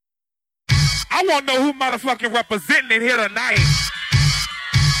I want to know who motherfucking representing it here tonight.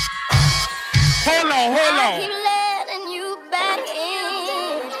 Hold on. I keep letting you back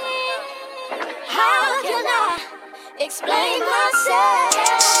in. How can I explain myself?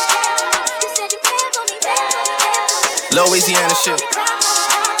 You said you cared for me, baby. Louisiana shit.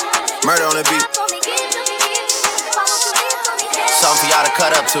 Murder on the beat. Something for y'all to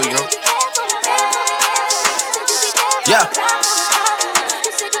cut up to, you know? Yeah.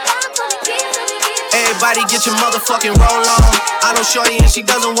 Everybody get your motherfucking roll on. I know shorty and she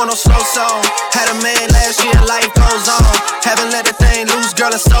doesn't want no slow song. Had a man last year, life goes on. Haven't let the thing loose,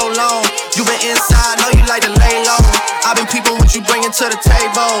 girl, in so long. You been inside, know you like to lay low. I've been peeping what you bringing to the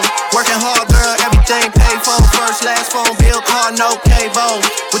table. Working hard, girl, everything paid for. First, last phone bill, car, no cable.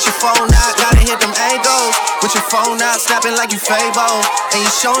 With your phone out, gotta hit them angles. With your phone out, snapping like you Fable. And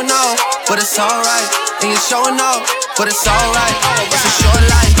you showing off, but it's alright. And you showing off, but it's alright. It's a short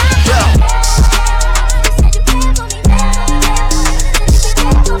life, yeah.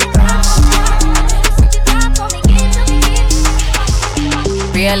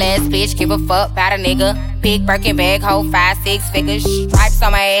 Real ass bitch, give a fuck about a nigga. Big Birkin bag, hold 5-6 figures. Stripes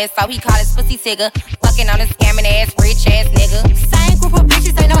on my ass, so he call his pussy tigger. Fucking on a scamming ass, rich ass nigga. Same group of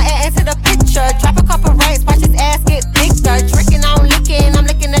bitches, ain't no ass to the picture. Drop a couple racks, watch his ass get bigger. Drinking on licking, I'm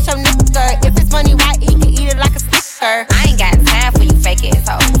looking at your nigga. If it's money right, he can eat it like a sticker. I ain't got time for you fake ass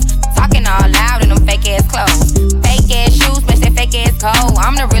hoes. Talking all loud in them fake ass clothes. Fake ass shoes, match that fake ass coat.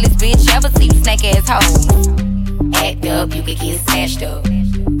 I'm the realest bitch ever see you snake ass hoes. Act up, you could get snatched up.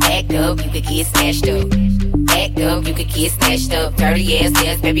 Act up, you could get snatched up. Act up, you could get snatched up. Dirty ass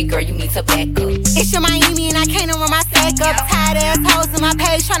ass, baby girl, you need to back up. It's your Miami and I can't run my stack up. Tired ass hoes in my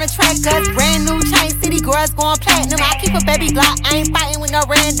page tryna track us. Brand new chain city girls going platinum. I keep a baby Glock, I ain't fighting with no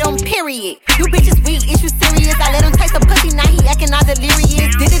random, period. You bitches weak, is you serious? I let him taste the pussy, now he acting all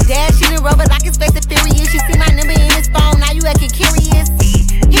delirious. Did a dash, she done rubber like his face is furious. You see my number in his phone, now you acting curious.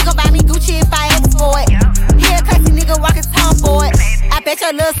 He gon' buy me Gucci if I ask for it. He a classy nigga walking town for it. I bet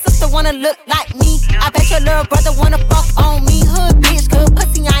your little sister wanna look like me. I bet your little brother wanna fuck on me. Hood bitch, good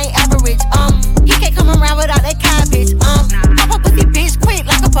pussy, I ain't average. He can't come around without that cabbage. Pop a pussy bitch quick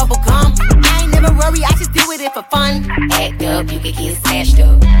like a bubble gum. I ain't never worry, I just deal with it for fun. Act up, you could get snatched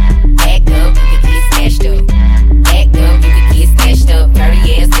up. Act up, you could get snatched up. Act up, you could get snatched up.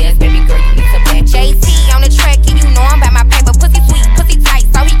 Dirty ass ass, baby girl, you need to back. JT on the track, and you know I'm about my paper. Pussy sweet, pussy tight,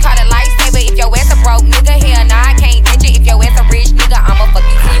 so he caught a lifesaver. If your ass a broke nigga, hell nah, I can't ditch it. If your ass a rich nigga, I'ma fuck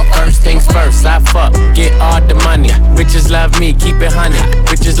you. First things first, I fuck, get all the money. Bitches love me, keep it honey.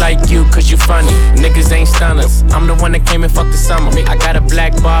 Bitches like you, cause you funny. Niggas ain't stunners. I'm the one that came and fucked the summer. I got a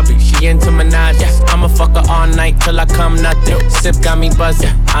black Barbie, she into Minaj. I'ma fuck her all night till I come nothing. Sip got me buzzing,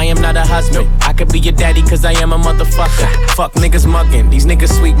 I am not a husband. I could be your daddy cause I am a motherfucker. Fuck niggas mugging, these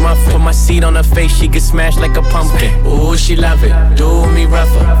niggas sweet muffin. Put my seed on her face, she get smashed like a pumpkin. Ooh, she love it, do me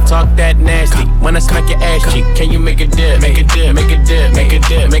rougher. Talk that nasty, when I smack your ass cheek. Can you make a dip, make a dip, make a dip, make a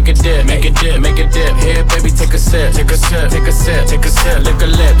dip, make a dip, make a dip, make a dip. Here baby take a sip, take a sip, take a sip, take a sip. Lick a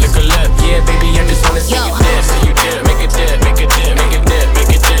lip, lick a lip. Yeah baby I just wanna see you dip. So you dip, make a dip, make a dip, make a dip, make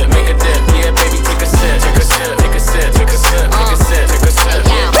a dip, make a dip. Yeah baby take a sip, take a sip, take a sip, take a sip, take a sip, take a sip.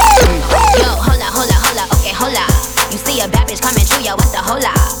 Yo, hold up, okay, hold up. You see a bad bitch coming through, yo, what's the hold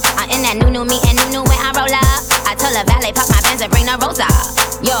up? I'm in that new me and new when I roll up. I told her valet pop my Benz and bring the rose up.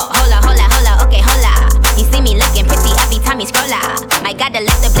 Yo, hold up, okay, hold up. You see me looking pretty every time you scroll up. My God, the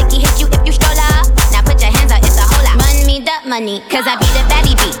let the blicky hit you if you stroll up. Now put your hands up, it's a hold up. Run me the money, cause I be the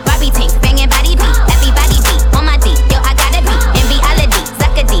baddie beat. Barbie tanks, banging body beat. Everybody beat, on my D, yo, I gotta be. In reality,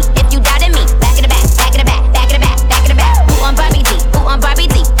 suck a D, if you doubted me. Back of the back, back of the back, back of the back, back of the back. Who on Barbie D, who on Barbie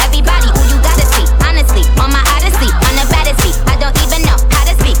D? Everybody who you gotta see. Honestly, on my odyssey, on the baddest seat. I don't even know how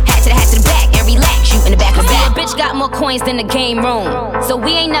to speak. Hat to the back and relax, you in the back of the back. Bitch got more coins than the game room, so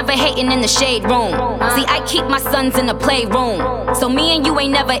we ain't never hating in the shade room. See, I keep my sons in the playroom, so me and you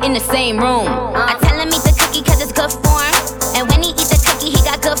ain't never in the same room. I tell him eat the cookie cause it's good for him, and when he eat the cookie he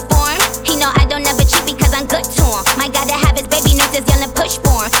got good form. He know I don't never cheat because I'm good to him. My God, to have his baby nurses yelling push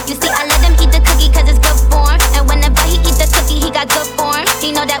for him. You see, I let him eat the cookie cause it's good for him, and whenever he eat the cookie he got good form.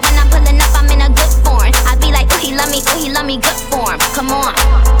 He know that when I'm pulling up I'm in a good form. I be like, ooh he love me good form. Come on,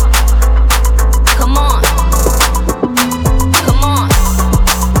 come on, come on.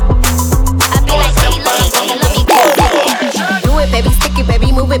 I be like, ooh he love me good form. Do it, baby, stick it,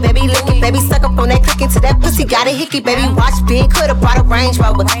 baby, move it, baby, lick it, baby, suck up on that click into that pussy, got a hickey, baby, watch big, coulda brought a Range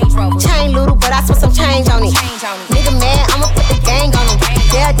Rover. Chain little, but I spent some change on it. Nigga mad, I'ma put the gang on him.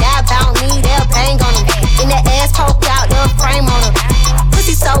 They'll die about me, they'll bang on him. In that ass poke out, little frame on him.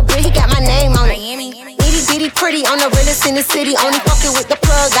 Pussy so good, he got my name on it. Itty bitty pretty on the realest in the the city, only fucking with the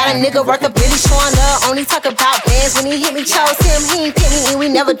plug. Got a nigga worth a Billy showing up. Only talk about bands when he hit me. Chose him, he ain't pick me, and we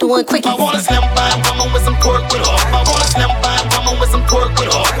never doing quickie. I wanna slim by woman with some pork with off. I wanna slim by woman with some pork with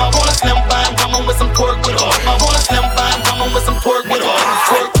off. I wanna slim by woman with some pork with off. I wanna slim by woman with some pork with off.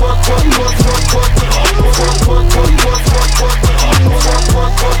 Pork, pork, pork, pork, pork, pork with off. Pork, pork, pork, pork, pork, pork with off. Pork, pork,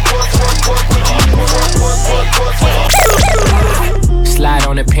 pork, pork, pork, pork with off. Pork, pork, pork, pork, pork. Slide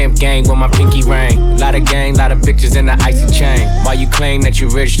on the pimp gang with my pinky ring. Lot of gang, lot of bitches in the icy chain. While you claim that you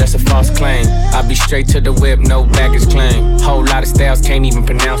rich, that's a false claim. I be straight to the whip, no baggage claim. Whole lot of styles, can't even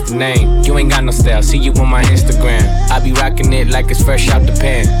pronounce the name. You ain't got no style, see you on my Instagram. I be rocking it like it's fresh out the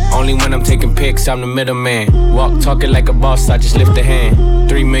pan. Only when I'm taking pics, I'm the middleman. Walk talking like a boss, I just lift a hand.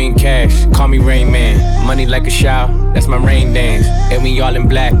 3 million cash, call me Rain Man. Money like a shower, that's my rain dance. And we all in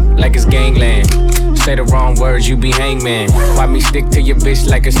black, like it's gangland. Say the wrong words, you be hangman. Why me stick to your bitch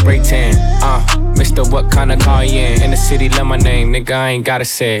like a spray tan? Mister, what kind of car you in the city, love my name, nigga, I ain't gotta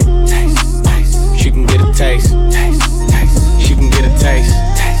say it. Taste, taste. She can get a taste. Taste, taste. She can get a taste.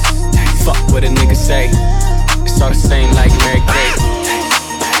 Taste, taste. Fuck what a nigga say. It's all the same like Mary Kate.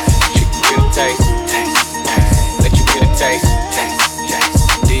 She can get a taste. Taste, taste. Let you get a taste. Taste,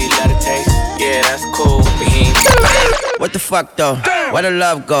 taste. Do you love the taste? Yeah, that's cool, but he ain't. What the fuck though? Where the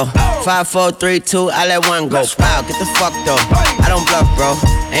love go? 5, 4, 3, 2, I let one go. Wow, get the fuck though. I don't bluff, bro.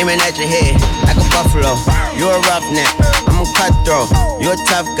 Aiming at your head like a buffalo. You a roughneck, I'm a cutthroat. You a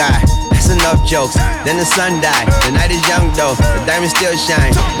tough guy. That's enough jokes. Then the sun died. The night is young though. The diamond still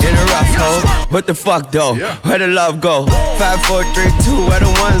shine in a rough hole. What the fuck though? Where the love go? 5, 4, 3, 2, where the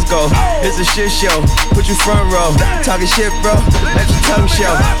ones go? It's a shit show. Put you front row. Talking shit, bro. Let your tongue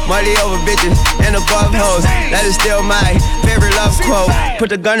show. Money over bitches and above hoes. That is still my favorite love quote. Put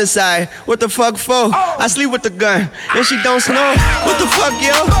the gun aside. What the fuck for? I sleep with the gun and she don't snow. What the fuck,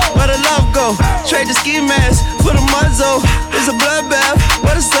 yo? Where the love go? Trade the ski mask for the muzzle. It's a bloodbath.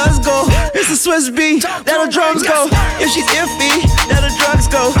 Where the suns go? It's a Swiss beat. That the drums go. If she's iffy, that the drugs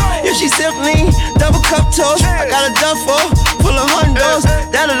go. If she's simply double cup toast, I got a duffel full of hundos.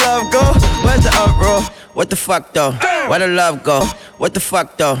 That the love go. Where's the uproar? What the fuck though? Where the love go? What the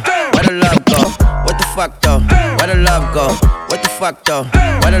fuck though? Where the love go? What the fuck though? Where the love go? What the fuck though?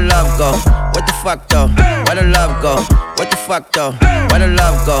 Where the love go? What the fuck though? Where the love go? What the fuck though? Where the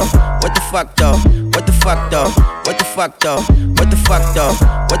love go? What the fuck though? What the fuck though? What the fuck though? What the fuck though?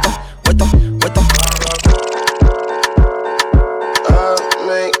 What the I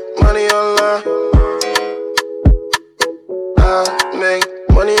make money online. I make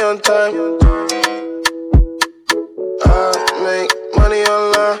money on time. I make money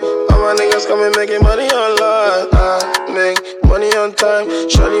online. All my niggas coming making money online. I make money on time.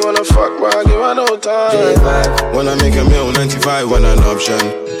 Shawty wanna fuck, but I give her no time. When I make a meal, 95 when an option.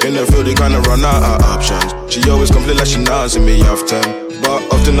 In the field, they kinda run out of options. She always complain like she not see me often, but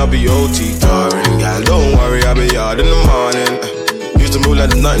often I be OT tiring. Girl, don't worry, I be out in the morning. Used to move like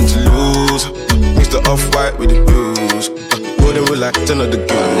there's nothing to lose. Mix the off-white with the blues. Golden with like 10 of the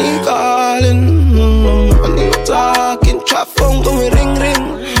girls. You calling, and you talking. Trap phone going ring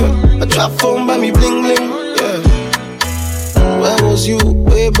ring. A trap phone by me bling bling. Yeah. Where was you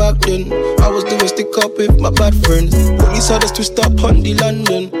way back then? I was doing stick up with my bad friends. Police had us twist up on the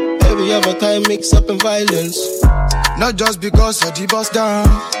London. Every other time mix up in violence. Not just because I D-bust down,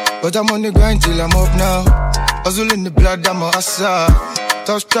 but I'm on the grind till I'm up now. Hustle in the blood, I'm a hustler.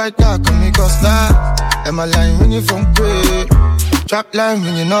 Tough strike that can make us laugh. Am I line ringing from great? Trap line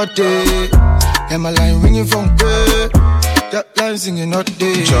ringing not dead. Am I line ringing from great? Trap line singing not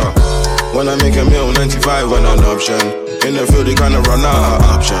dead. Sure. When I make a meal, 95 when an option. In the field, they kinda run out of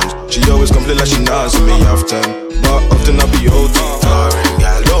options. She always complain like she not see me often, but often I be OT tiring.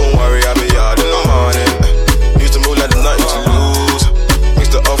 Girl, don't worry, I be out in the morning. Used to move like there's nothing to lose. Mix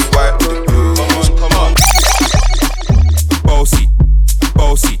the off-white with the blues. Come on. Bossy,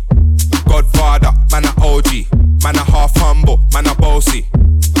 bossy, Godfather, man a OG, man a half humble, man a bossy.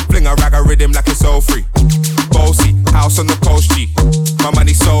 Fling a rag a rhythm like it's all free. Bossy, house on the coast G. My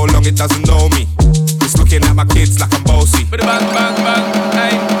money so long it doesn't know me. It's looking at my kids like I'm bossy. Bang, bang, bang,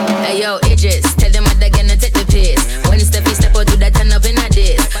 hey. Hey yo, Idris, tell them what they're gonna take the piss. When Steffi step out to that turn up in a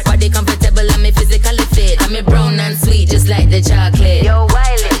diss. Body comfortable, I'm physically fit. I'm brown and sweet, just like the chocolate. Yo,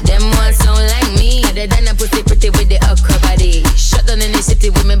 Wiley, them ones sound like me. Other than a pussy pretty with the upper body. Shut down in the city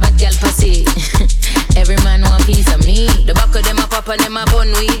with me bad girl pussy. Every man want piece of me. The back of them a pop and them a bun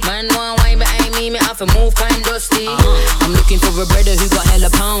weed. Man want wine behind me have to move kind dusty. I'm looking for a brother who got hella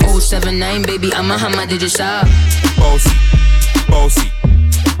pound. 079, baby, I'm a hammer, did you stop? Bossy, bossy,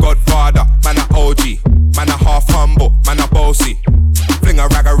 Godfather, man a OG, man a half humble, man a bossy. Fling a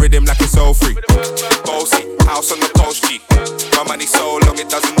rag a rhythm like it's all free. Bossy, house on the coast, G. My money so long it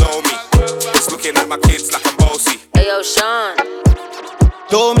doesn't know me. It's looking at my kids like I'm bossy. Hey yo, Sean.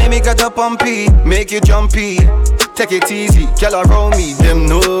 Don't make me get up on P, make you jumpy. Take it easy, girl around me. Them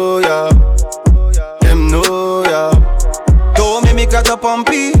know ya, them know ya. Don't make me get up on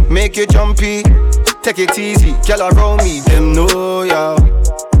P, make you jumpy. Take it easy, girl around me. Them know ya,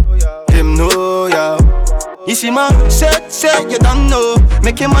 them know ya. You see my set, you don't know.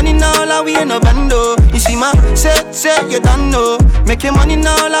 Making money now like we in a bando. You see my set, you don't know. Making money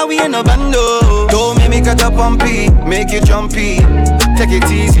now like we in a bando. Don't make me get up on P, make you jumpy. Take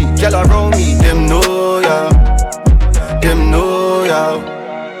it easy, girl around me. Them know ya, them know ya.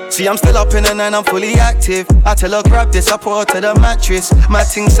 See, I'm still up in the night, I'm fully active. I tell her grab this, I put her to the mattress. My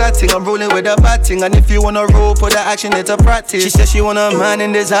ting satting, I'm rolling with a bad ting. And if you wanna roll, put that action into practice. She says she want a man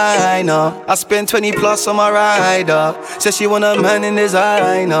in designer. I spent 20 plus on my rider. Says she want a man in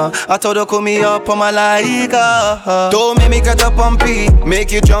designer. I told her call me up on my Liga. Don't make me get up on P,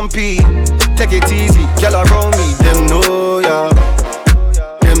 make you jumpy. Take it easy, girl around me. Them know ya,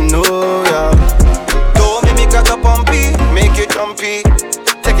 them know ya. Don't make me get up on P, make you jumpy.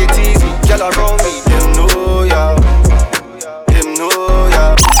 Take it easy, girl around me. Them know ya, them know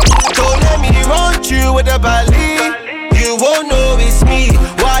ya. Don't let me run you with a belly. You won't know it's me.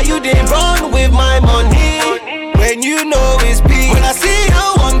 Why you dey run with my money when you know it's me? When I see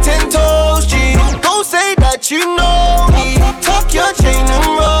you on 10 toes, G, don't say that you know me. Tuck your chain and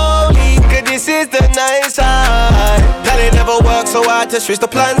roll me, 'cause this is the nice side. That it never worked, so I had to switch the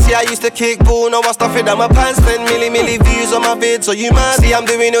plans. See, I used to kick ball, now I stuff it down my pants. 10 milli views on my vid, so you man. See, I'm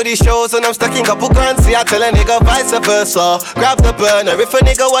doing all these shows and I'm stacking couple grand. See, I tell a nigga vice versa. Grab the burner if a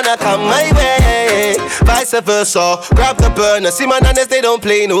nigga wanna come my way. Vice versa, grab the burner. See, my nanas, they don't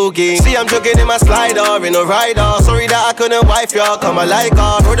play no game. See, I'm jogging in my slider, in a rider. Sorry that I couldn't wife y'all, come a like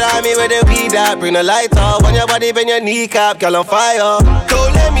her. Brother, I mean where the weed at, bring a lighter. When your body bend your kneecap, girl on fire.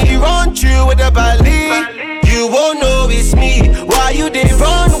 Don't let me run you with a belly. You won't know it's me. Why you dey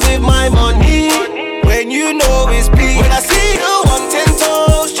run with my money when you know it's me? When I see you on 10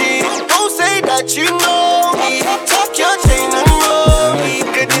 toes, G, don't say that you know me. Tuck your chain and roll me,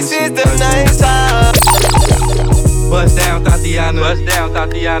 'cause this is the nice side. Bust down, Tatiana. Bust down,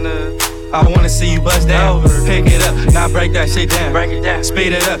 Tatiana. I wanna see you bust down. Pick it up, now break that shit down. Break it down.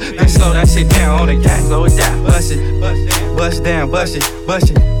 Speed it up, then slow that shit down on the gang. Slow it down. Bust it, bust down, bust it,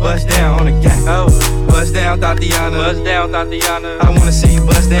 bust down on the gang. Bust down, Tatiana. Bust down, Tatiana. I wanna see you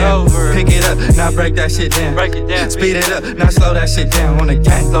bust down. Pick it up, now break that shit down. Break it down. Speed it up, now slow that shit down on the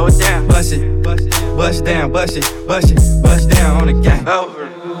gang. Slow it down. Bust it, bust down, bust down on the gang.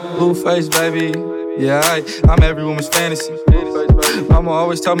 Blueface, baby. Yeah, I'm every woman's fantasy. Mama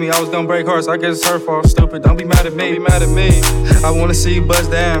always told me I was gonna break hearts. I guess it's her fault. Stupid, don't be mad at me. I wanna see you bust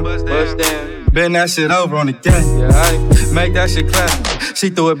down. Bend that shit over on the gang. Yeah, make that shit clap. She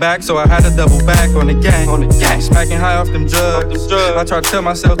threw it back, so I had to double back on the gang. Smacking high off them drugs. I tried to tell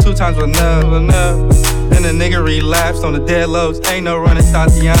myself 2 times was enough. Then the nigga relapsed on the dead lows. Ain't no running,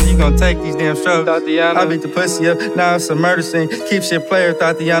 Tatiana. You gon' take these damn strokes. Tatiana. I beat the pussy up. Now it's a murder scene. Keep shit player,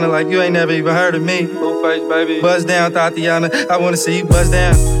 Tatiana, like you ain't never even heard of me. Blueface, baby. Buzz down, Tatiana. I wanna see you buzz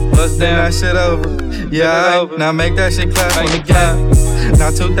down. Buzz down. That shit over. Yeah, now make that shit clap on the gang. Now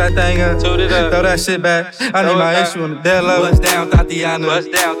toot that thing up. Toot it up. Throw that shit back. I need my issue on the dead low. Buzz down, Tatiana. Buzz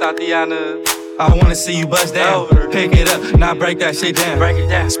down, Tatiana. I wanna see you bust down. Pick it up, now break that shit down. Break it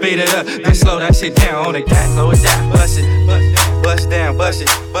down. Speed it up, then slow that shit down on the gang. Slow it down. Bust it, bust down, bust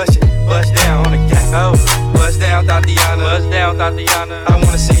down on the gang. Bust down, Tatiana. Bust down, Tatiana. I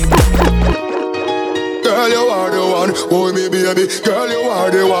wanna see you. Girl, you are the one, oh me baby. Girl, you are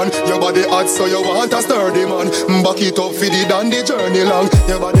the one. Your body hot, so you want a sturdy man. Back it up for the dandy journey long.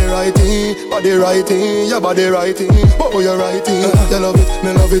 Your body righty, your body righty. Oh, you're righty. You love it,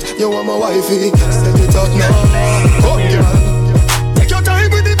 me love it. You want my wifey. Set it up now. Oh, girl. Take your time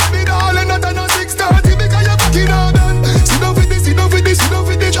with the baby doll and not on a 6:30 because you're back in our band. Sit down for this, sit down for this, sit down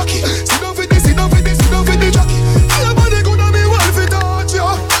for the jockey. Sit down for this, sit down for this, sit down for the jockey. Your body gonna be well fit touch you.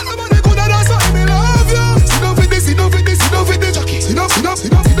 Your body gonna that's why me love you. Sit down for this, sit down for this, sit down for the jockey. Sit down for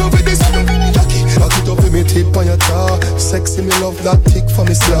this, sit down for the jockey. Back it up with me tip on your jaw. Sexy me love that tick for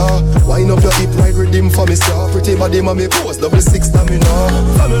me slaw. Wind up your hip right rhythm for me slaw. Pretty body mommy pose double 6 stamina.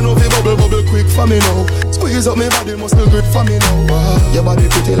 For me know fi bubble quick for me now. Squeeze up me body muscle grip for me now. Your body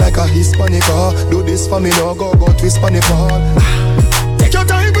pretty like a Hispanic. Do this for me now, go twist for me fall. Take your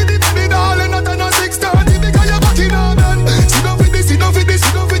time with the baby doll and not on a 6:30 because you're back in our band. Sit down for this, sit down for this,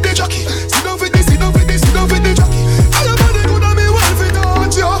 sit down for the jockey. Sit down for this, sit down for this, sit down for the jockey. All your body gonna be well fit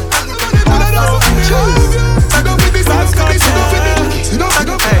touch you. All your body gonna that's what me love you. Sit down for this, sit down for this, sit down for the jockey. Sit down for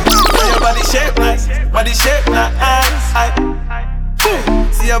this. Your body shape nice, body shape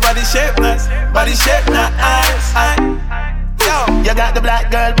body shape nice, body shape nice. Yo, you got the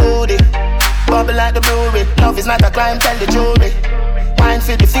black girl booty, bubble like the brewery. Love is not a crime, tell the jury. Wine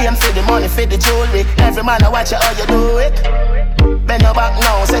for the fame, for the money, for the jewelry. Every man I watch you how you do it. Bend your back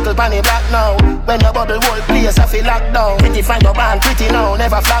now, settle pan the black now. When your bubble whole place I feel locked down. Pretty find your band, pretty now,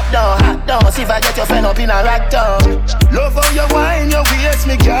 never flop down. Hot down, see if I get your friend up in a rack down. Love how you wine, your waist,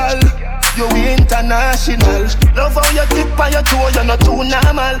 me girl. You international. Love how you tip on your toe, you're not too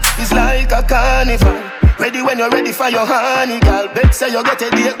normal. It's like a carnival. Ready when you're ready for your honey, girl. Bet say you get a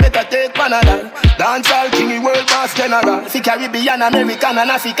date, better take Panadol. Dancehall king, world boss general. Fi Caribbean, American and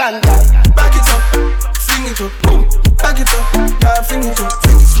African guy. Back it up, fling it up, boom. Back it up, yeah, fling it up,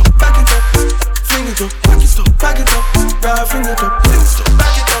 fling it up. Back it up, fling it up, back it up, back it up, yeah, fling it up, fling it up.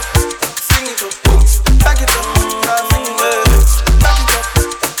 Back it up, fling it up, boom. Back it up, yeah, fling it up. Back it up,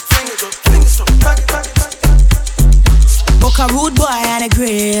 fling it up, fling it up, back it, back it, back it. Book a rude boy on a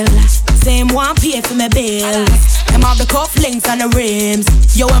grill. Same one pay for my bills. Them have the cufflinks and the rims.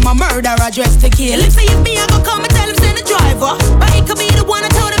 Yo, I'm a murderer dressed to kill. If say if me, I go come and tell him send the driver. But he could be the one I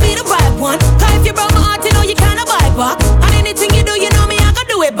told him be the right one. Cause if you broke my heart, you know you can't buy back. And anything you do, you know me, I can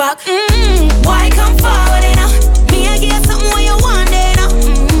do it back. Why come forward, you know? Me, I get something when you want, you know?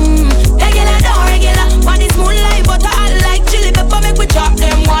 Regular, don't regular. But this moonlight, but I like chili pepper. Make we chop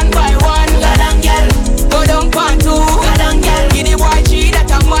them one by one. Go down, girl. Go down, pan two. Go down, girl. Give the white tree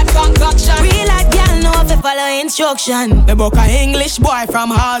that a mad concoction. Real like girl, know if you follow instruction. Me book a English boy from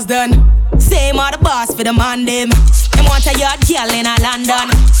Harsden. Same or the boss for the man them. Them want a yard girl in a London.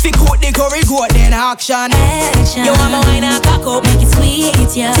 Fi coat the curry goat then action. You want my wine and cock up, make it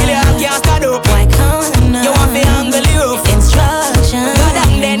sweet, yeah. Till you can't stand up. Why come now? You want fi angle the roof. Instruction. Go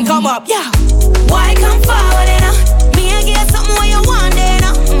down then come up, yeah. Why come forward, you know? Me I get something when you want, you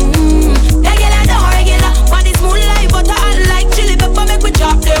know? Regular, don't regular. But this moonlight, but I like chili pepper. Make we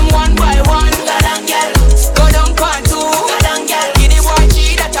chop them one by one. Go down, girl. Go down, pan two. Go down, girl. Give the white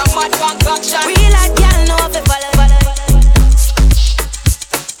tree that a mad concoction. Real like girl, know if you follow.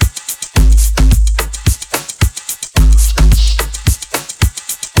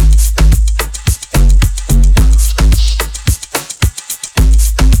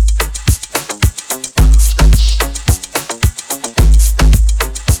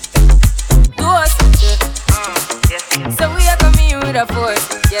 Force,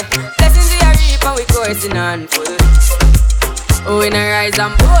 yeah. Blessings we are reap and we coursing on full. Oh, we not rise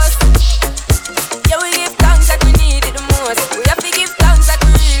and boast. Yeah, we give thanks that we need it the most. We have to give thanks that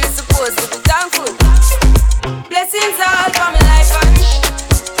we really supposed to be thankful. Blessings all for my life and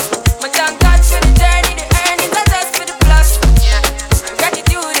my thank God for the journey, the earnings, not just for the plus. Yeah, and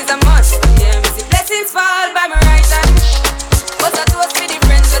gratitude is a must. Yeah, we see blessings fall by my right hand. But I toast for the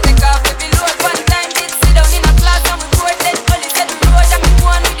friends that take off every load. One time did sit down in a class and we poured that only said we road and we go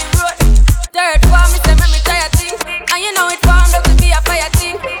on with the road. Third form, me say me try a thing, and you know it formed up to be a fire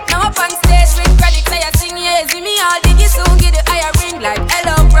thing. Now up on stage with chronic, say I sing, yeah, see me all diggy soon, get the higher ring like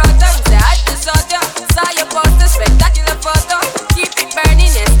hello brother. We say I just saw you, saw your poster, spectacular photo. Keep it burning,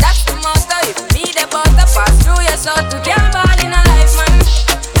 yes, that's the motto. If me the butter pass through your soul to get ball in a life, man.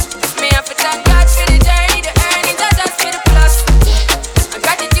 Me have to thank God for the journey, the earnings, not just for the plus. And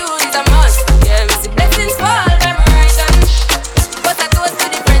gratitude is a must. Yeah, we see blessings fall by my right hand. But I toast to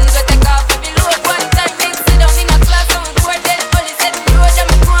the friends that take off every load. One time they sit down in a class and we pour them only said the road and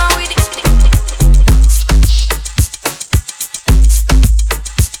we go on with it.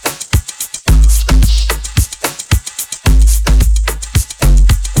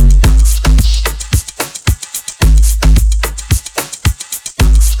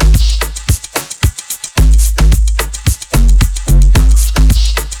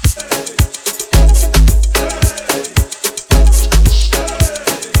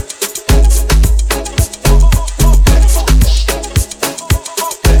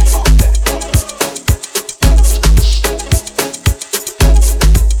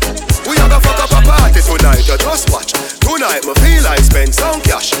 We have a fuck up a party tonight, you just watch. Tonight me feel I spend some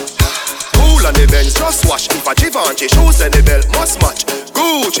cash. Cool on the Benz, just wash. If a Givenchy shoes then the belt must match.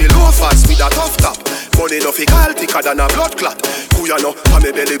 Gucci loafers with a tough top. Money no fi call thicker than a blood clot. Who you know, on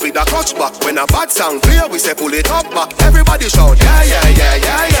me belly with a clutch back. When a bad song play, we say pull it up back. Everybody shout, yeah, yeah, yeah,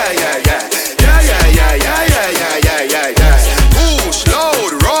 yeah, yeah, yeah, yeah. Yeah, yeah, yeah, yeah, yeah, yeah, yeah, yeah, yeah. Push,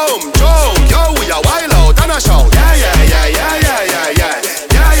 load, rum, jump. Yo, we a wild out and a shout. Yeah, yeah, yeah, yeah, yeah, yeah, yeah.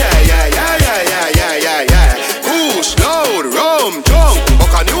 Yeah, yeah, yeah, yeah, yeah, yeah, yeah, yeah, yeah. Push, load, rum, jump.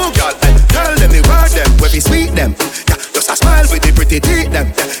 Buck a new girl, tell them the word them, where we sweet them. Yeah, just a smile with the pretty teeth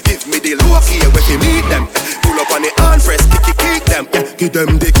them. Yeah, give me the look here where we meet them. Pull up on the hand press, kick them. Yeah, Give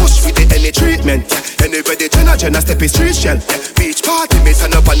them the kush with the any treatment, yeah. Anybody Jenna step is street shell, yeah. Beach party, me turn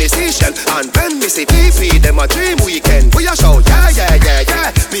up on the seashell. And when me see PP, them a dream weekend. We a show, yeah.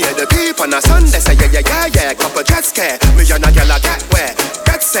 Me and the people on a Sunday say, yeah. Couple jet scare, me and a girl a get where.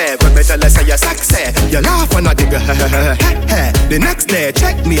 Get say, when me tell her say you're sexy, you laugh and I dig the next day,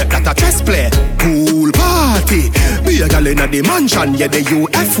 check me that a chess play. Pool party, be a girl in the mansion, yeah, the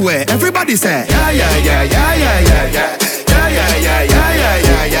UF way. Everybody say, yeah.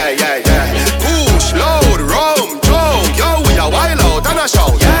 Push, load, rum, drunk, yo, we a wild out and a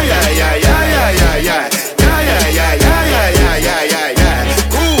show. Yeah.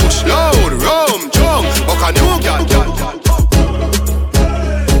 Push, load, rum, drunk, walk a new girl.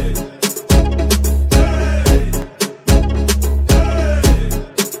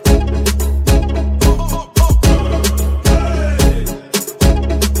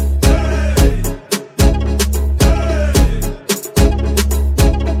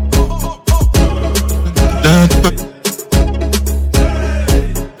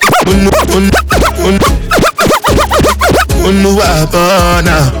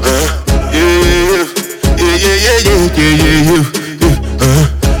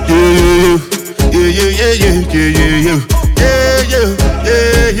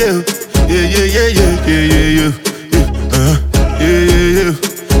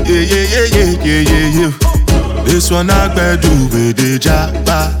 This one I better do with the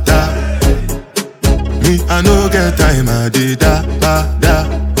jabata. Me, I no get time, I did da.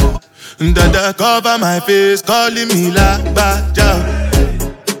 Dada cover my face, calling me la baja.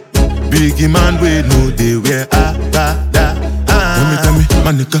 Biggie man, we know they wear abada. Tell me,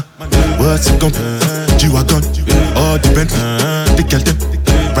 my nigga, what's it gon' be? G-Wagon, all the Bentley, they kill them,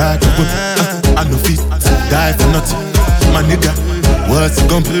 ride the whip. I no fit, die for nothing. My nigga, what's it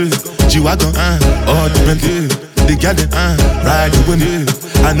gon' be? G-Wagon, all the Bentley, they kill them, ride the whip.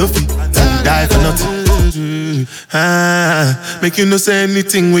 I no fit, die for nothing. Make you no say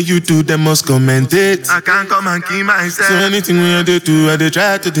anything when you do, they must commend it. I can't come and keep myself. So anything when you do, I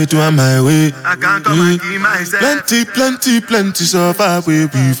try to do on my way. I can't come and keep myself. Plenty so far we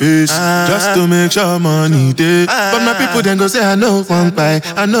face. Just to make sure money day. But my people then go say I know one buy,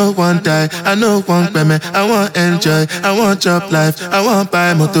 I know one die, I know one payment. I want enjoy, I want job life, I want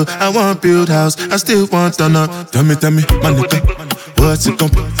buy motor, I want build house, I still want to know. Tell me, my nigga, what's it gon'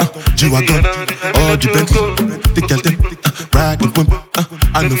 be? G-Wagon, all the Bentley, they kill them, ride the whip.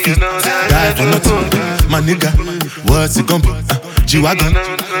 I no fit, die for nothing. My nigga, what's it gon' be? G-Wagon,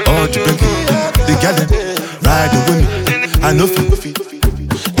 all the Bentley, they kill them, ride the whip. I no fit.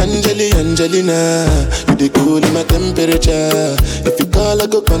 Angelina, you dey cool in my temperature. If you call, I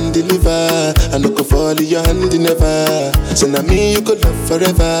go come deliver. I no go fall in your hand never. So now me you could love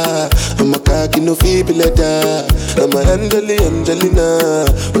forever. I'm a cocky no feeble letter. I'm a Angelina,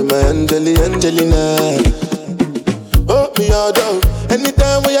 with my Angelina. Oh me all down.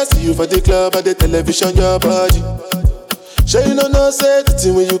 Anytime when I see you for the club or the television, your body. Sure you know say the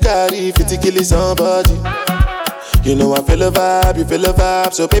thing when you carry 50 kill somebody. You know I feel a vibe, you feel a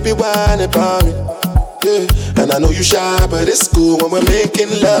vibe, so baby whine about me. Yeah, and I know you shy, but it's cool when we're making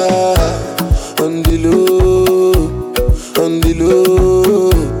love. On the low, on the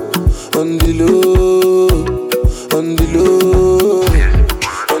low, on the low, on the low,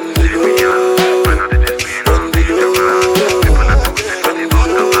 on the low.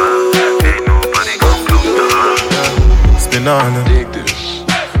 Spin on them.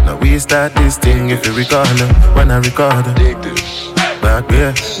 We start this thing if you recall it, when I record it. Back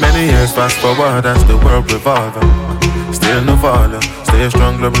there, many years fast forward as the world revolving. Still no faller, stay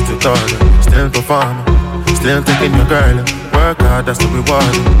strong, glory to God. Still performing, still taking your girl. Work hard, that's the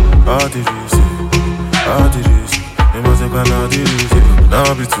reward. All did you see? All did you see? It wasn't gonna all did you see?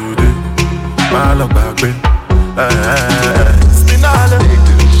 Now be today, my love back then. Spin all it.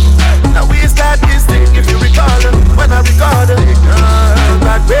 Now we start this thing if you recall it, when I record it.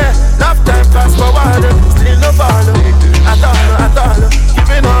 Back there, love time fast forward. Still no follow, at all.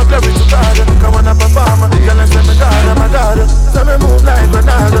 Giving all glory to God. Come on, I perform. Girl, I say me daughter, my daughter. So me move like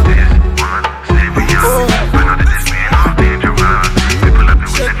Ronaldo. Oh. When I did this, me not dangerous. People have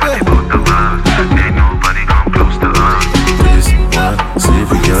been waiting for the both of us. Ain't nobody come close to us. This one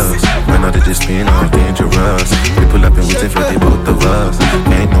serious. When I did this, me not dangerous. People have been waiting for the both of us.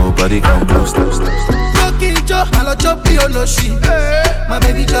 Ain't nobody come close to us. I love Choppy Oloshi, my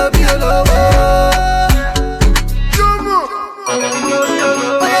baby Choppy Olo.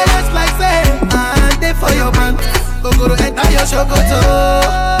 Oh yeah, that's like say, I'm there for your man. Go to enter your shokoto.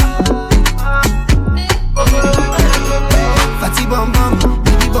 Fatty bum bum,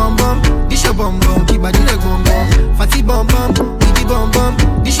 baby bum bum, dish your bum bum, keep my dinner bum bum. Fatty bum bum, baby bum bum.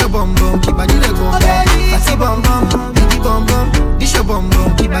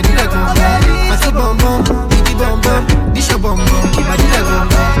 body like bum bum. Mati bum bum, didi bum bum, dish your bum bum, keep body like bum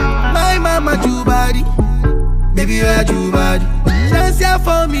bum. My mama do body, baby oh yeah do body. Dance here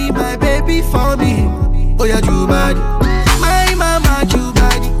for me, my baby for me. Oh yeah do body. My mama do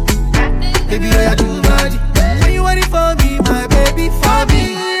body, baby oh yeah do body. When you want it for me, my baby for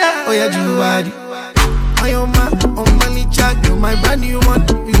me. Oh yeah do body. I am my money chat, you're my brand new one,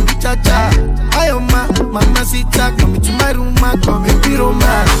 you be cha-cha. I am my mama sita, come into my room, come and be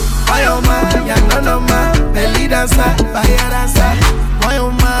Roma. I am my, ya no ma, belly dancer, fire dancer. I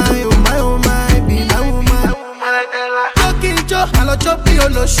am my, oh my, be my woman. Talking Joe, hello choppy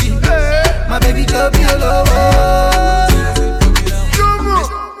olo she, my baby choppy olo. Oh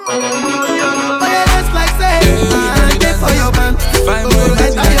yeah, that's like say, I get for your band. Fine boy,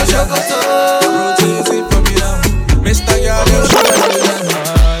 let's have your chocolate. Mr. Girl, you show me the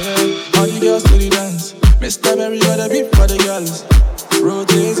dance. All the girls to the dance. Mr. Berry, you're the beat for the girls.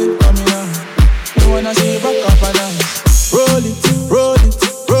 Rotate it for me now. You wanna see you back up and dance. Roll it, roll it,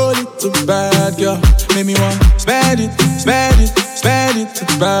 roll it to bad girl. Make me want spend it, spend it, spend it to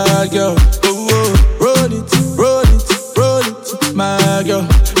bad girl. Oh, oh. Roll it, roll it, roll it to my girl.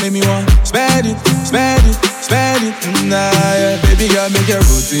 Make me want spend it, spend it, spend it. Nah, yeah. Baby girl, make it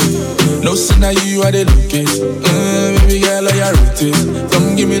rotate. No sinner, you are the locate. Baby girl, oh yeah, rotate.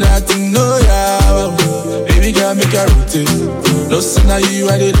 Come give me that thing, no yeah. Baby girl, make it rotate. No sinner, you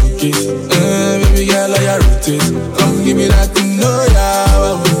are the locate. Baby girl, oh yeah, rotate. Come give me that thing, no yeah.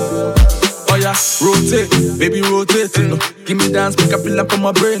 Oh yeah, rotate, baby rotate, you know. Give me dance, make a feel up on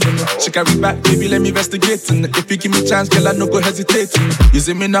my brain, you know. She carry back, baby, let me investigate, you know. If you give me chance, girl, I no go hesitate, you know. You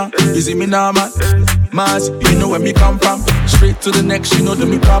see me now, man. Mars, you know where me come from. Straight to the next, you know the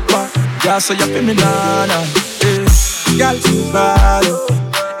me papa. Girl, so you feel me now, girl, too bad,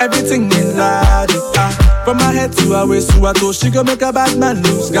 everything in life, from my head to her waist to her toe, she gon' make a bad man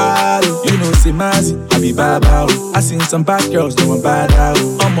lose God. You know, see Mazzy, I be baba. I seen some bad girls doing bad out.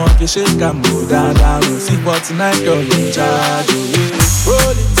 I'm on the shake and move down. See what tonight, girl, you in charge.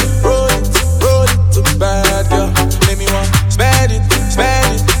 Roll it, roll it, roll it to bad girl. Make me want spend it,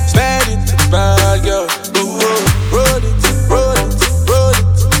 spend it, spend it to bad girl. Roll it, roll it, roll it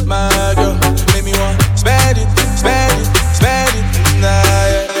to my girl. Make me want spend it, spend it, spend it. Nah,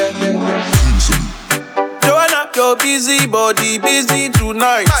 your busy body, busy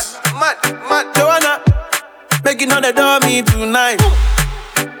tonight. Mad. Joanna, making all the dummy tonight.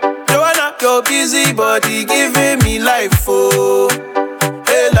 Joanna, your busy body giving me life, oh,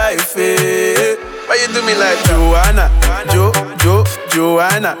 hey life, hey. Why you do me like Joanna,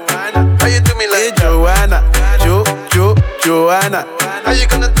 Joanna? Why you do me like Joanna, Joanna? How you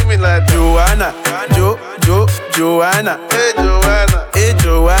gonna do me like Joanna, Joanna? Hey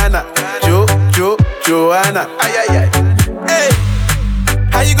Joanna, Joanna, ay. Hey,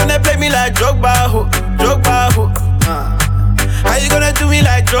 how you gonna play me like Drogba, ho? How you gonna do me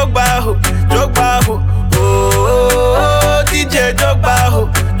like Drogba, ho? Oh, DJ Drogba, ho.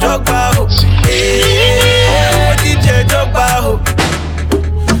 Hey, DJ Drogba, ho.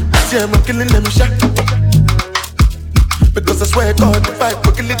 I see I'm killing them shot, because I swear God, if I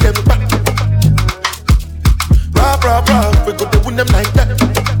will kill them back. Rah, we go to win them like that.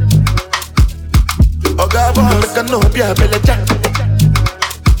 Oh God, make a no be a belly jack.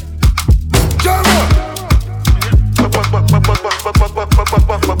 Jama.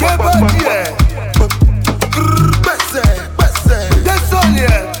 That's all,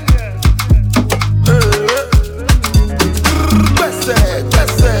 yeah.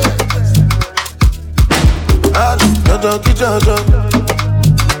 Jojo.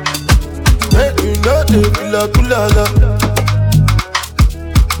 Make you know they feel like kulala.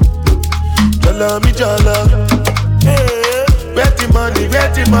 Jala. Where the money,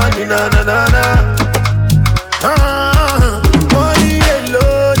 na. Money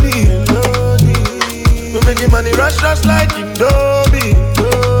alone. We making money rush like Indomie.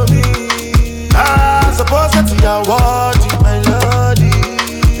 Suppose that you are worthy, my lordy.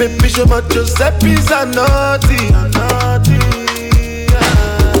 Baby, show my Giuseppe's a naughty.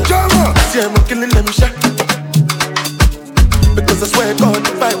 Jama, see I'm killing them shot, because I swear God,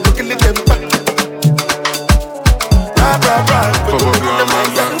 if I will kill them back. Rah, Fuck up your man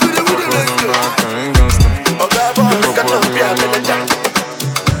back. I ain't gonna stop. Oh God, boy, look at them, yeah, I'm in the jack.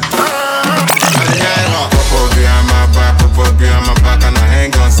 Pop up behind my back and I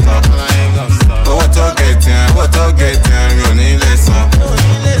ain't gonna stop. But what to get in, you need listen.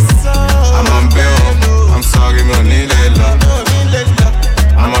 I'm on bail, I'm sorry, me need love.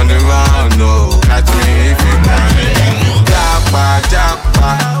 I'm on the round, no, catch me if you can.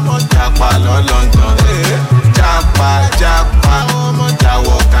 Jackpa, no London. Jackpa,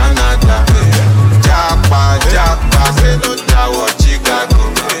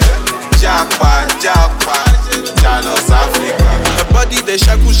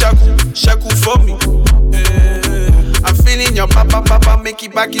 shaku for me. I'm feeling your papa, make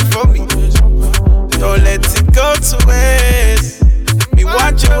it back it for me. Don't let it go to waste. Me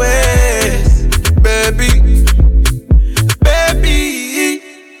want your ways, baby.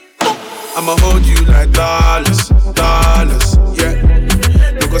 I'ma hold you like dollars, yeah.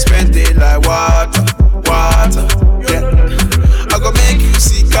 You gon' spend it like water, yeah. I gon' make you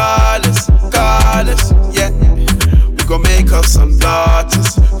see colors, yeah. We gon' make us some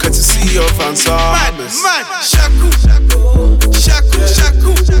daughters, cause to see your fans man. Shaku,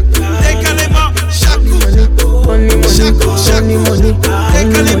 décalez-moi, shaku,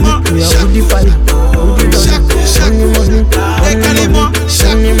 décalez-moi,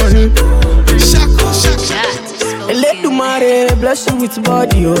 let the money bless you with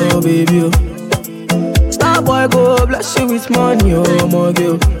body, oh baby. Oh. Star boy go bless you with money, oh my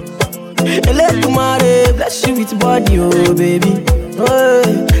girl. Let the money bless you with body, oh baby.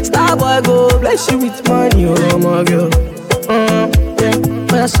 Oh, star boy go bless you with money, oh my girl.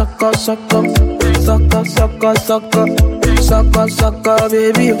 Yeah, sucker,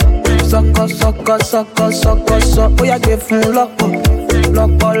 baby. Sucker, oh yeah, give him lock. Oh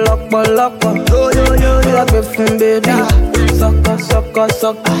yeah, give him baby. Sucker.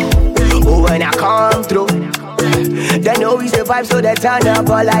 Oh, when I come through, they know we survive, so they turn up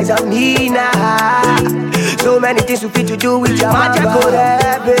all eyes on me now. So many things we fit to do with your magic,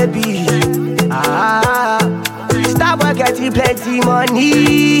 baby. Stop getting plenty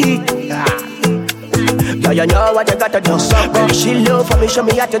money. Yeah, you know what you gotta do. Baby, she low for me, show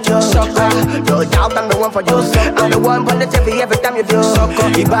me how to do. No doubt I'm the one for you. I'm the one for the TV every time you do.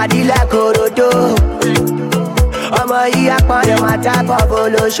 Your body like Orodo. I'm a yakman, my type of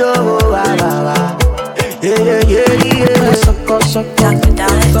polo show. Yeah.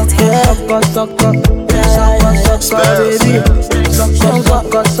 Sucker, baby.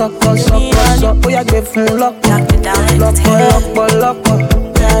 Sucker. Oh yeah, give him lock.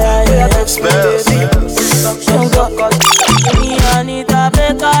 Me Anita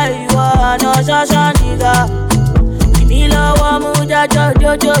Beka, you are no Shasha nigga. Me love Muja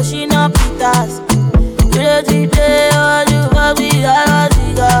Jojo, she no pitas. You let it play, all you fuck me, I was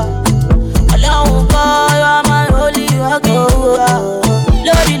nigga. Alone call, you are my holy walking.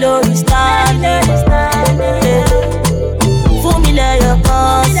 Lodi, standing. For me, let your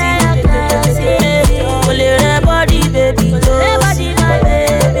consent. Only her body, baby.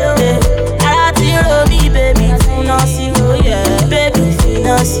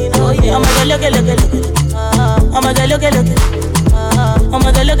 I'm gonna look at I'm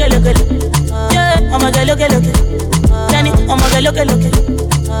gonna look at I'm gonna look at yeah, I'm gonna look at Danny, I'm gonna look at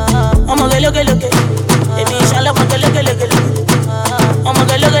I'm gonna look at baby, inshallah, I'm gonna look at I'm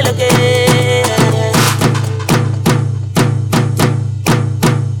gonna look at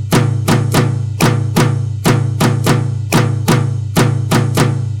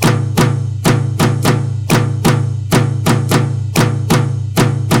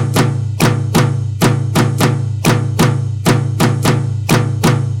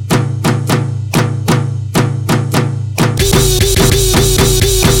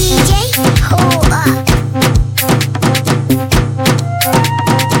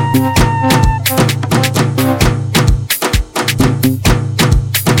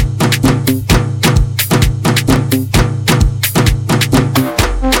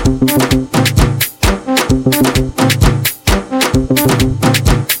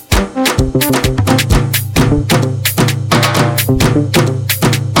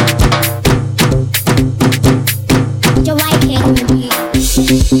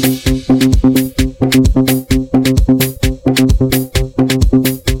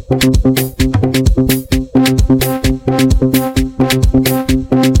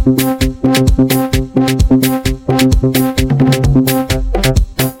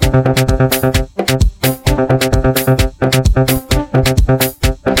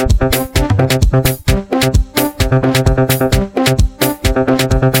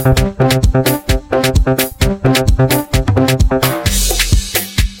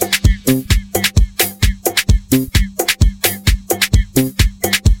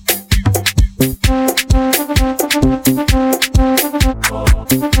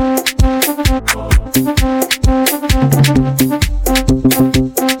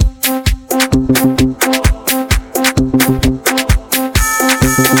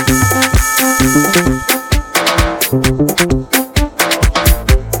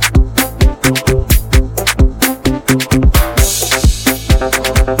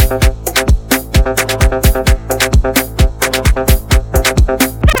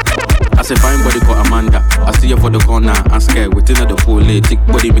sitting at the pool, thick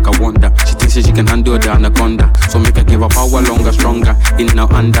body make her wonder. She thinks that she can handle the anaconda. So make her give her power longer, stronger. In now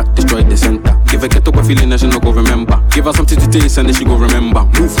under, destroy the center. Give her get up a feeling that she no go remember. Give her something to taste and then she go remember.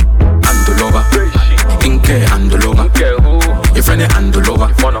 Move, Andolova, Inke Andolova. Your friend Andolova,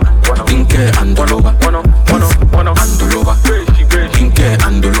 Inke Andolova, Andolova, Inke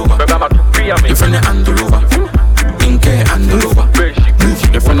Andolova. Your friend Andolova, Inke Andolova.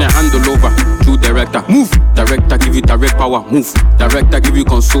 Your friend Andolova, true director. Move, director give you direct power. Move, director give you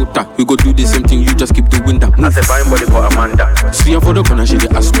consulta. We go do the same thing, you just keep doing that. Move. That's a fine body for Amanda. See her for the corner, she dey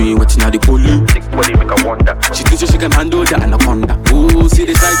ask me what's now the police. Thick body make her wonder. She thinks she can handle the anaconda. Oh, see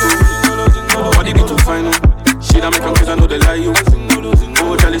the title. Body be too fine, oh. She don't make 'em cause I know they lie, you.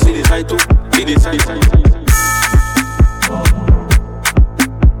 Oh, Charlie, see the title. See the title.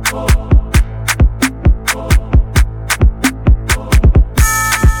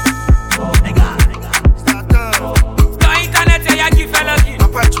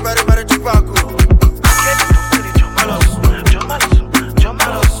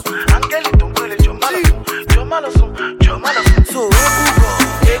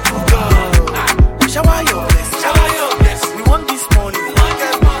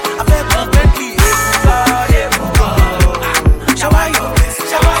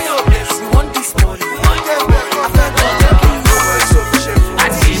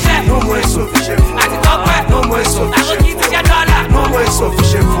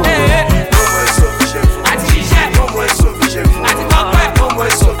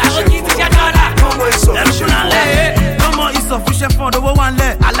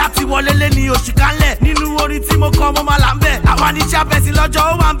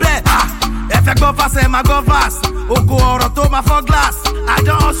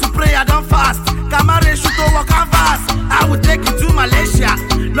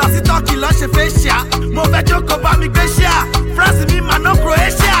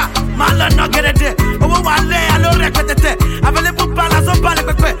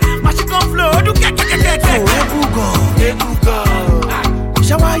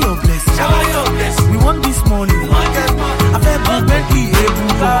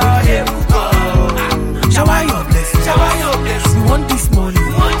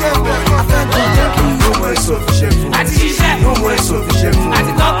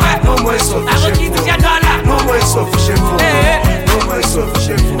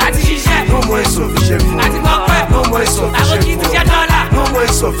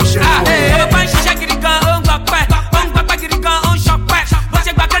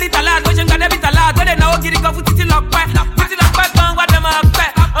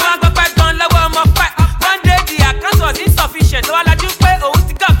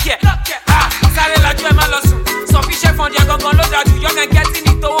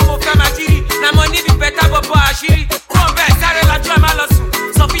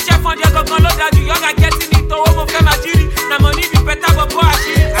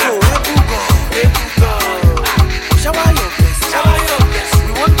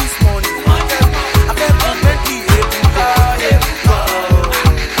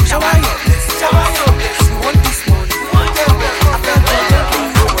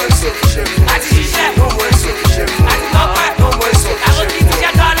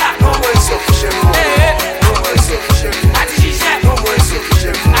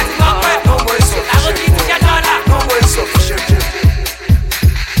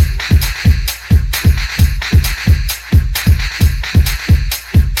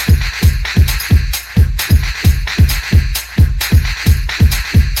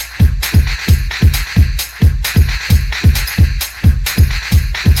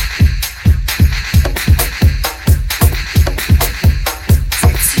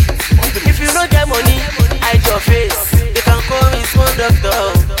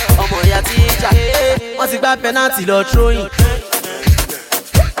 penalty lọ throwing.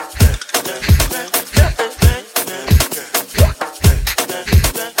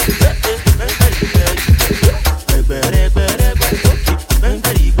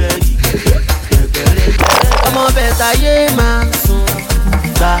 ọmọ bẹ̀ta yé máa sùn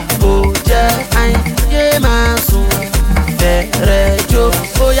gbà kó jẹ́ àyìn yé máa sùn bẹ̀rẹ̀ jó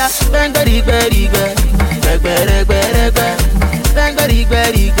bóyá gbẹ̀ngbẹ̀rìgbẹ̀rìgbẹ̀ gbẹ̀gbẹ̀rẹ̀gbẹ̀rẹ̀gbẹ̀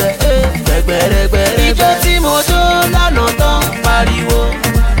gbẹ̀ngbẹ̀rìgbẹ̀rìgbẹ̀ gbẹ̀gbẹ̀rẹ̀gbẹ̀rẹ̀gbẹ̀. ijó tí mo jó lánàá tán pariwo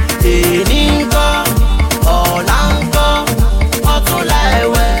èní ń kọ́ ọ̀la ń kọ́ ọ̀túnla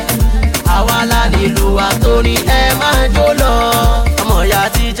ẹ̀wẹ̀ àwa la nílùú àtòrí ẹ máa jó lọ. ọmọ ìyá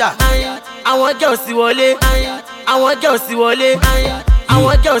tíjà àwọn jẹ́ òsì wọlé àwọn jẹ́ òsì wọlé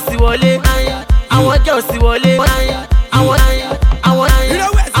àwọn jẹ́ òsì wọlé àwọn jẹ́ òsì wọlé àwọn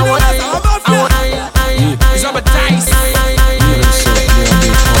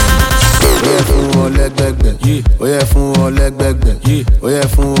ó yẹ fún wọn lẹ́gbẹ̀gbẹ̀, ó yẹ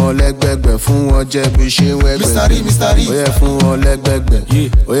fún wọn lẹ́gbẹ̀gbẹ̀, fún wọn jẹ́ bí ṣe wẹ́gbẹ̀. Ó yẹ fún wọn lẹ́gbẹ̀gbẹ̀,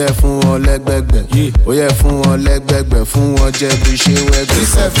 ó yẹ fún wọn lẹ́gbẹ̀gbẹ̀, ó yẹ fún wọn lẹ́gbẹ̀gbẹ̀, fún wọn jẹ́ bí ṣe wẹ́gbẹ̀.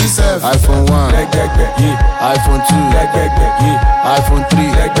 iPhone 1, iPhone 2, iPhone 3,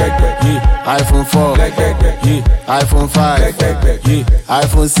 iPhone 4, iPhone 5,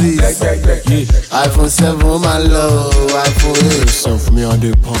 iPhone 6, iPhone 7, oh my lord, iPhone 8. Stuff me on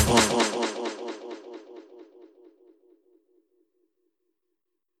the pump.